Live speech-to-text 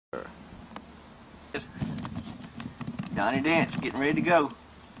Donnie Dance getting ready to go.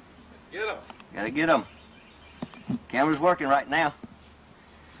 Get him. Gotta get him. Camera's working right now.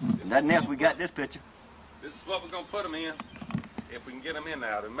 Nothing else, we got this picture. This is what we're going to put them in. If we can get them in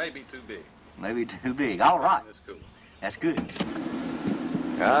now, they may be too big. Maybe too big. All right. That's cool. That's good.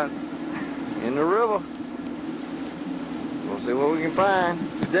 Got it. In the river. We'll see what we can find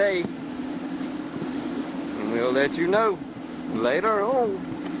today. And we'll let you know later on.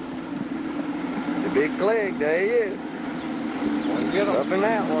 The big cleg, there he is. Get up in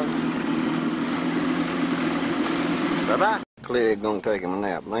that one. Bye-bye. Cleg gonna take him a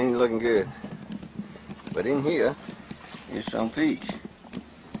nap. Ain't looking good. But in here is some fish.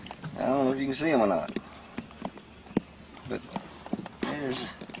 I don't know if you can see him or not. But there's...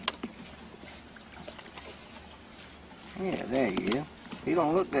 Yeah, there he is. He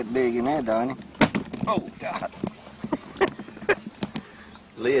don't look that big in there, Donnie. Oh, God.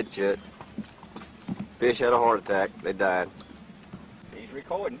 Lid shut. Fish had a heart attack. They died. He's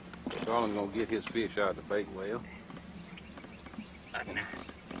recording. Garland's going to get his fish out of the bait well. A nice.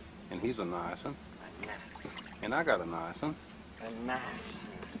 And he's a nice one. A nice. And I got a nice one. A nice.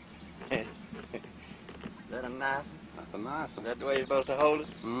 Is that a nice? That's a nice Is one. that the way you're supposed to hold it?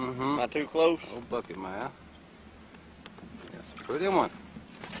 Mm-hmm. Not too close? Old bucket mouth. That's a pretty one.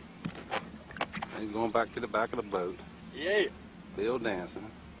 He's going back to the back of the boat. Yeah. Still dancing.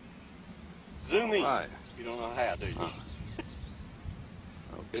 Zoom in. Right. You don't know how, do you?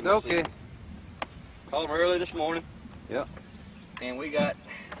 Okay, okay. Called him early this morning. Yep. And we got...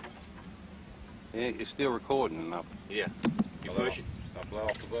 Yeah, it's still recording enough. Yeah. You push it. I'll blow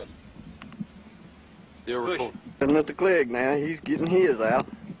off the button. Still Push recording. Looking at the cleg now, he's getting his out.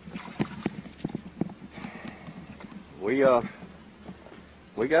 We got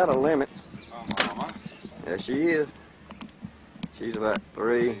a limit. Mama. There she is. She's about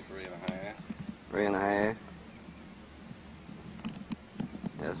three and a half.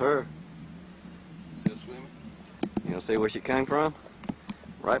 That's her. Still swimming? You want to see where she came from?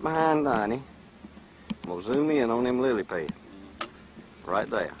 Right behind Donnie. We'll zoom in on them lily pads. Right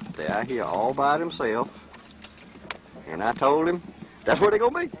there. They're out here all by themselves. And I told him, that's where they're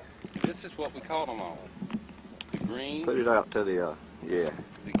going to be. This is what we caught them on. The green. Put it out to the, yeah.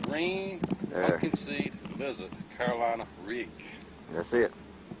 The green There. pumpkin seed lizard Carolina rig. That's it.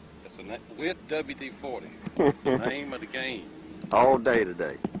 That's the name with WD-40. That's the name of the game. All day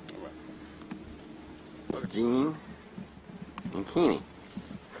today. All right. Gene and Kenny.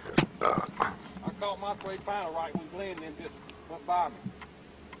 I caught my 3-pounder right when Glenn then just went by me.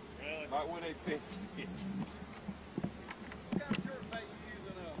 Really? Right where they fished. What kind of jerk bait you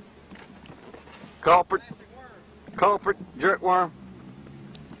using? Culprit, jerkworm.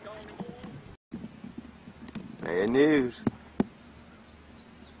 Bad news.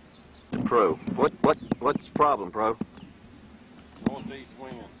 Pro. What's the problem, Pro? Northeast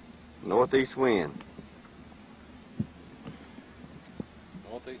wind. Northeast wind.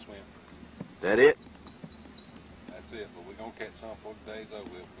 Northeast wind. That it? That's it. But we're gonna catch some for today's over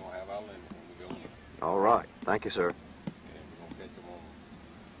with. We're gonna have our limit when we go in. All right. Thank you, sir. And we're gonna catch them on.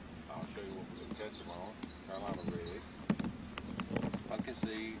 I'll show you what we're gonna catch them on. Carolina rig. Pumpkin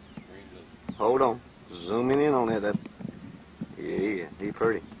seed, green lizard. Hold on. Zooming in on that. Yeah, he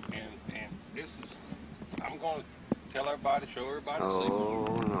pretty. And this is, I'm gonna tell everybody, show everybody.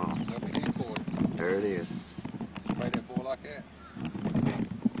 Oh no. WD-40. There it is. Spray that boy like that.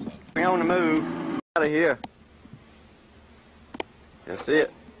 We on the move. Out of here. That's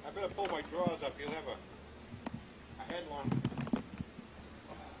it. I better pull my drawers up. You'll have a headline.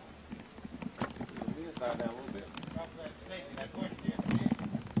 Down a little bit.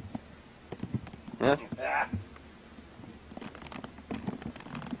 Yeah. Ah.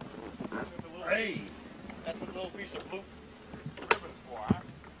 Hey, that's what a little piece of blue ribbon's for, huh?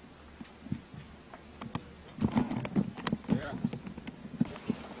 Yeah.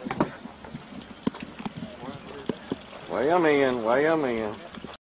 Weigh 'em in.